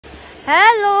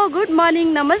Hello, good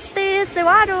morning, namaste,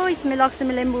 sewaro, it's me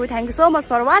Lakshmi Lembu. Thank you so much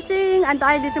for watching. And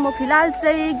अहिले चाहिँ म फिलहाल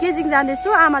चाहिँ गेजिङ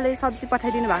जाँदैछु. आमाले सब्जी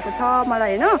पठाइदिनु भएको छ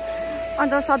मलाई हैन.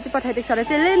 अन्त सब्जी पठाइदिएको छ रे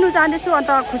चाहिँ लिनु जाँदैछु. अन्त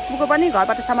खुसबुको पनि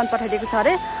घरबाट सामान पठाइदिएको छ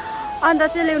रे. अन्त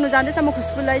चाहिँ ल्याउनु जाँदैछु. म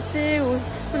खुसबुलाई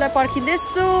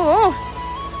पर्खिँदैछु हो.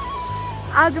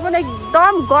 आज पनि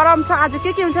एकदम गरम छ. आज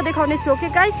के हुन्छ देखाउने छु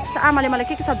के गाइस. आमाले मलाई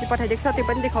के सब्जी पठाइदिएको छ त्यो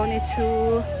पनि देखाउने छु.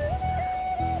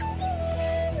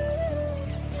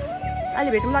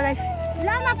 अहिले भेटौँला गाइस.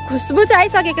 लामा खुसबु चाहिँ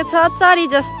आइसकेको छ. चरी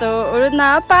जस्तो उड्न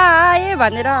पाए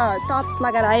भनेर टप्स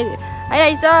लगाएर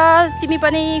आइरहेछ. तिमी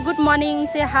पनि गुड मर्निङ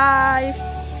से हाई.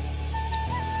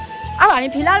 अब हामी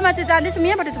फिलहालमा चाहिँ जाँदैछौँ.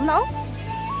 यहाँबाट जाउँ न हौ.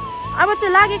 अब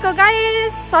चाहिँ लागेको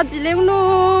गाइस सब्जी ल्याउनु.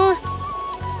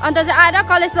 अन्त चाहिँ आएर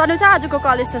कलेज जानु छ. आजको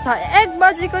कलेज त छ 1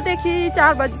 बजीकोदेखि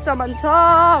 4 बजीसम्म छ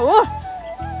हो.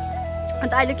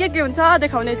 अन्त अहिले के हुन्छ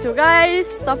देखाउने छु गाइस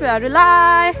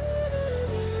तपाईहरुलाई.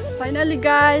 फाइनली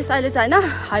गाइस अहिले चाहिँ हैन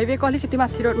हाइवेको अलिकति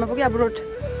माथि रोडमा पुगे. अब रोड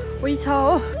उही छ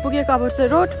हो. पुगेको अब चाहिँ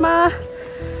रोडमा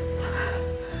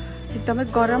एकदमै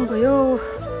गरम भयो.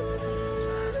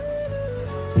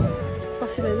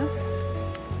 पसिन हैन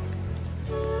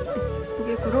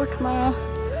पुगेको रोडमा.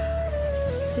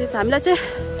 यो चाहिँ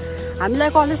हामीलाई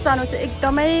कलेज जानु चाहिँ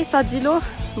एकदमै सजिलो.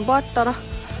 बट तर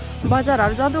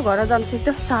बजारहरु जाँदा घर जानु चाहिँ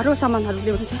एकदम साह्रो सामानहरु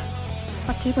ल्याउनु चाहिँ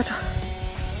माथिबाट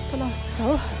तल छ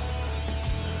हो.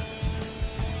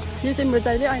 यो चाहिँ म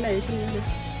जहिले ऐना हेर्छु नि.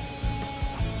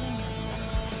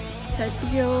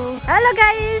 Hello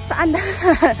guys. अन्त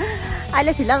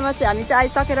अहिले फिलहालमा चाहिँ हामी चाहिँ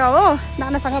आइसकेर हो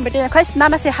नानासँग भेटेर. खै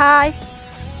नाना से हाई.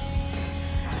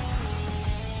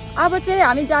 अब चाहिँ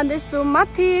हामी जाँदैछौँ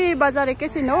माथि बजार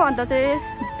एकैछिन हो. अन्त चाहिँ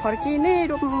फर्किने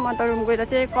रुम. अन्त रुम गएर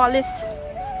चाहिँ कलेज.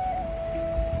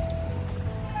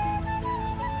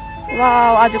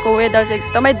 वाउ आजको वेदर चाहिँ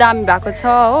एकदमै दामी भएको छ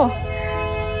हो.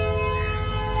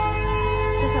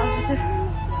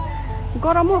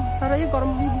 गरम हो साह्रै गरम.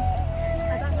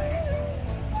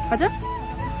 हजुर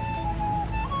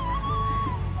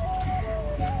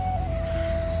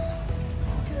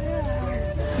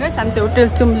गाइस हामी चाहिँ होटल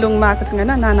चुम्लुङमा आएको छौँ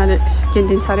होइन. नानाले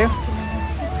किनिदिन्छ अरे.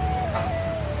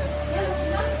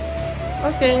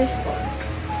 ओके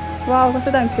वाउ कस्तो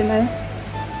दामी फिल्म आयो.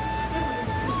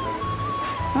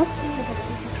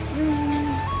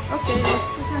 ओके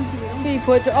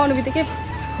फोटो आउनु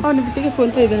बित्तिकै फोन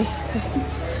चाहिँ हेर्दो रहेछ.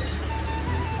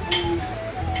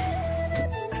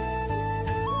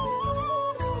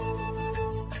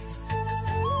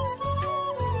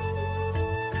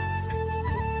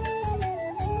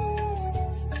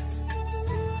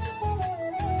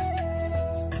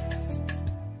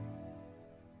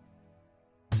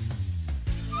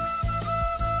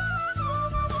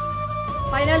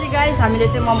 फाइनली गाइस हामीले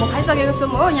चाहिँ मोमो खाइसकेको छौँ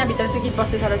हो. यहाँभित्र चाहिँ गीत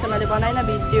बस्दैछ र चाहिँ मैले बनाएन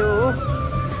भिडियो हो.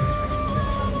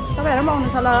 तपाईँहरू पनि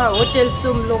आउनुहोस् होला hotel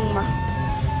चुम्लुङमा.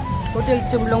 Hotel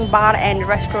Chumlung bar and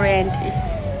restaurant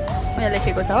यहाँ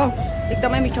लेखेको छ हो.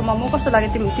 एकदमै मिठो मोमो. कस्तो लाग्यो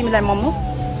तिमीलाई मोमो?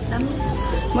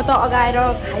 म त अगाएर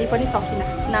खाइ पनि सकिनँ.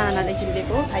 नानाले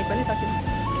किनिदिएको खाइ पनि सकिनँ.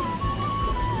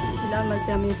 फिलहालमा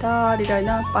चाहिँ हामी यतानिर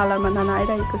होइन पार्लरमा नाना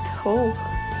आइरहेको छ हो.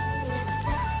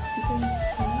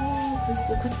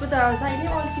 खुसबु त चाहिने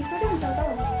अल्छी सरी हुन्छ त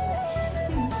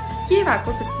के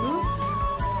भएको खुसबु.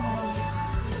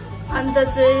 अन्त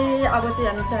चाहिँ अब चाहिँ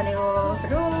हामी जाने हो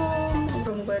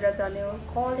रुम गएर जाने हो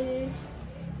कलेज.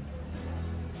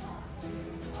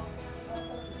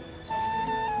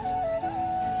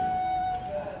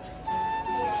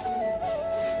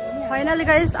 फाइनली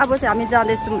गाइस अब चाहिँ हामी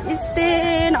जाँदैछौँ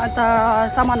स्ट्यान्ड. अन्त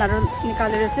सामानहरू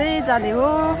निकालेर चाहिँ जाने हो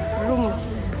रुम.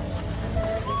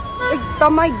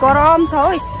 एकदमै गरम छ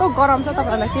हो. यस्तो गरम छ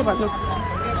तपाईहरुलाई के भन्नु.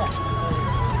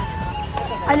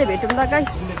 अहिले भेटौँ ल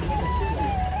गाइस.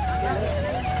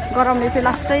 गरमले चाहिँ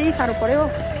लास्टै साह्रो पर्यो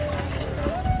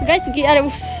गाइस. अरे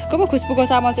उसको पो खुसबुको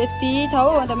सामान चाहिँ यति छ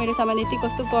हो. अन्त मेरो सामान यति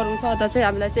कस्तो गरम छ. अन्त चाहिँ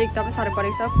हामीलाई चाहिँ एकदमै साह्रो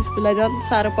परेको छ. खुसबुलाई झन्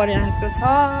साह्रो परिरहेको छ.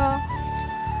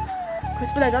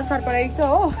 खुसबुलाई झन् साह्रो परेको छ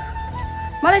हो.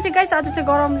 मलाई चाहिँ गाइस आज चाहिँ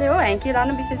गरमले हो ह्याङ्की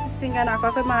लानु विशेष सिँगाना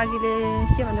आएको माघीले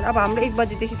के भनेर. अब हाम्रो 1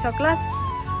 बजीदेखि छ क्लास.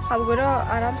 अब गएर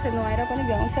आरामसे नुहाएर पनि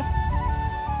भ्याउँछ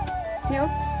नि हो.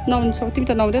 नुहाउँछौ तिमी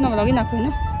त नुहाउँदै नलागि नआएको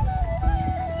होइन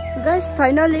गाइस.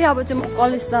 फाइनली अब चाहिँ म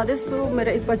कलेज जाँदैछु.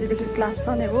 मेरो 1 बजीदेखि क्लास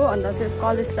छ नि हो. अन्त चाहिँ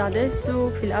कलेज जाँदैछु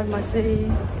फिलहालमा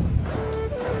चाहिँ.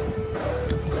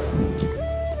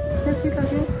 के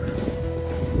लाग्यो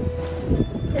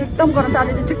एकदम गरम.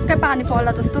 अहिले चाहिँ ठिक्कै पानी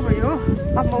पर्ला जस्तो भयो हो.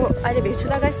 अब म अहिले भेट्छु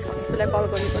ल गाइस. खुसबुलाई कल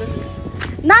गर्नु पर्यो.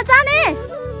 नजाने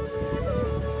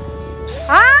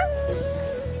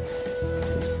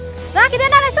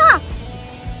राखिँदैन रहेछ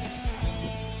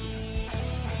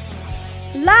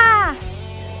ला.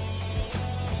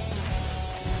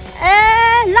 ए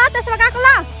त्यसमा गएको ल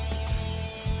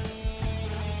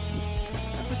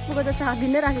खुसबुको त चाबी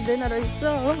नै राखिँदैन रहेछ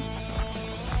हो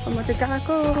म चाहिँ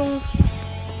गएको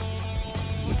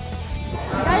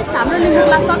गाइस हाम्रो लिम्बू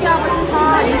क्लास सक्यो अब चाहिँ छ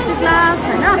हिस्ट्री क्लास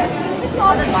हैन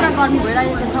पुरा गर्मी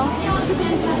भइरहेको छ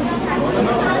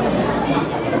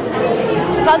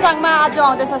सल्चाङमा आज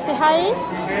आउँदैछ से हाई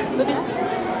बेबी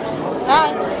हाई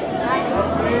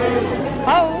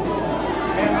हाउ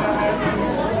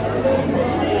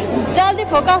जल्दी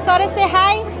फोकस गरे से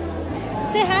हाई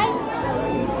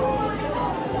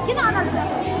किन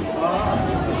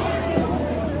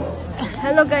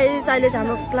हेलो गाइस अहिले चाहिँ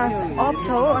हाम्रो क्लास अफ छ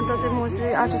हो अन्त चाहिँ म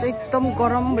चाहिँ आज चाहिँ एकदम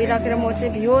गरम भइराखेर म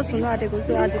चाहिँ बेहोस हुन आँटेको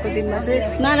छु आजको दिनमा चाहिँ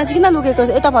नाना चाहिँ किन लुकेको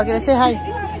यता फर्केर से हाई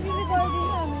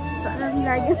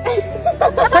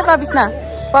खै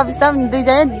पविस्ना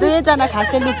दुईजना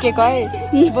खासै लुकेको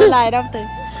है बोलाएर त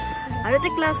हाम्रो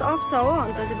चाहिँ क्लास अफ छ हो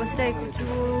अन्त चाहिँ बसिरहेको छु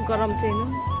गरम चाहिँ हेर्नु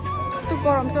कस्तो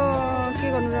गरम छ के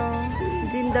गर्नु र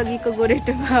जिन्दगीको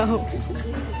गोरेटोमा हो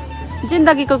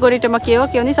जिन्दगीको गोरेटोमा के हो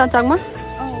नि सञ्चाङमा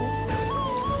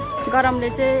गरमले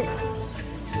चाहिँ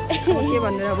के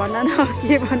भन्नु र भन्न न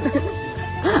के भन्नु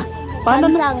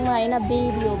हैन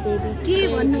बेबी हो बेबी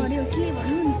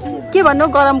के भन्नु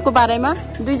गरमको बारेमा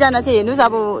दुईजना चाहिँ हेर्नुस्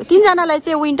अब तीनजनालाई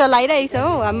चाहिँ विन्टर लागिरहेको छ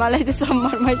हो मलाई चाहिँ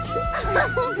समरमा चाहिँ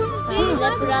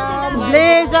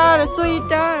ब्लेजर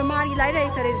स्वेटर मार्गी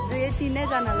लागिरहेको छ अरे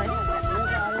तीनैजनालाई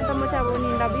अन्त म चाहिँ अब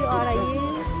निन्द्रा भी अराइए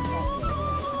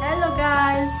हेलो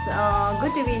गाइस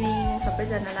गुड इभिनिङ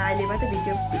सबैजनालाई अहिले मात्रै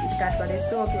भिडियो स्टार्ट गरेको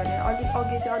छु किनभने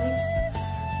अघि चाहिँ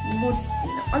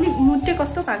अलिक मुड चाहिँ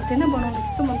कस्तो भएको थिएन बनाउनु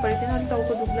त्यस्तो मन परेको थिएन अलिक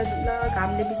टाउको दुख्ला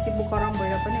घामले बेसी गरम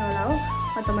भएर पनि होला हो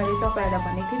अन्त मैले तपाईँहरूलाई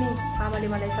भनेको थिएँ नि आमाले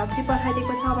मलाई सब्जी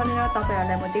पठाइदिएको छ भनेर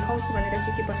तपाईँहरूलाई म देखाउँछु भनेर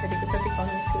के पठाइदिएको छ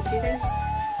देखाउनु छु गाइस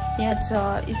यहाँ छ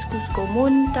इस्कुसको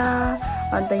मुन्टा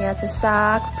अन्त यहाँ छ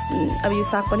साग अब यो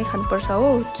साग पनि खानुपर्छ हो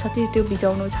साथै त्यो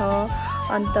भिजाउनु छ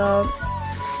अन्त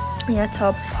यहाँ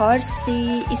छ फर्सी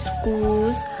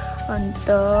इस्कुस अन्त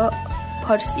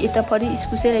फर्सी यता फरि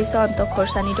इस्कुसै रहेछ अन्त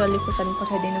खोर्सानी डल्ले खोर्सानी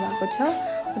पठाइदिनु भएको छ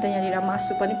अन्त यहाँनिर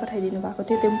मासु पनि पठाइदिनु भएको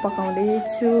थियो त्यो पनि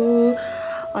पकाउँदैछु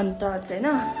अन्त चाहिँ होइन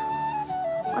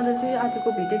अन्त चाहिँ आजको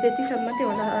भिडियो चाहिँ यतिसम्म मात्रै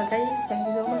होला guys thank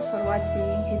you so much for watching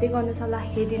हेर्दै गर्नुहोस् होला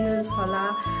हेरिदिनुहोस् होला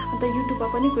अन्त युट्युबमा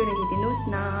पनि गएर हेरिदिनुहोस्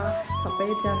न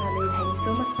सबैजनाले thank you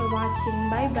so much for watching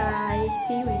by by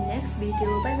C you in next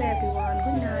video by by everyone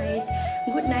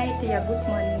good night yeah good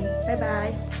morning by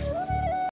by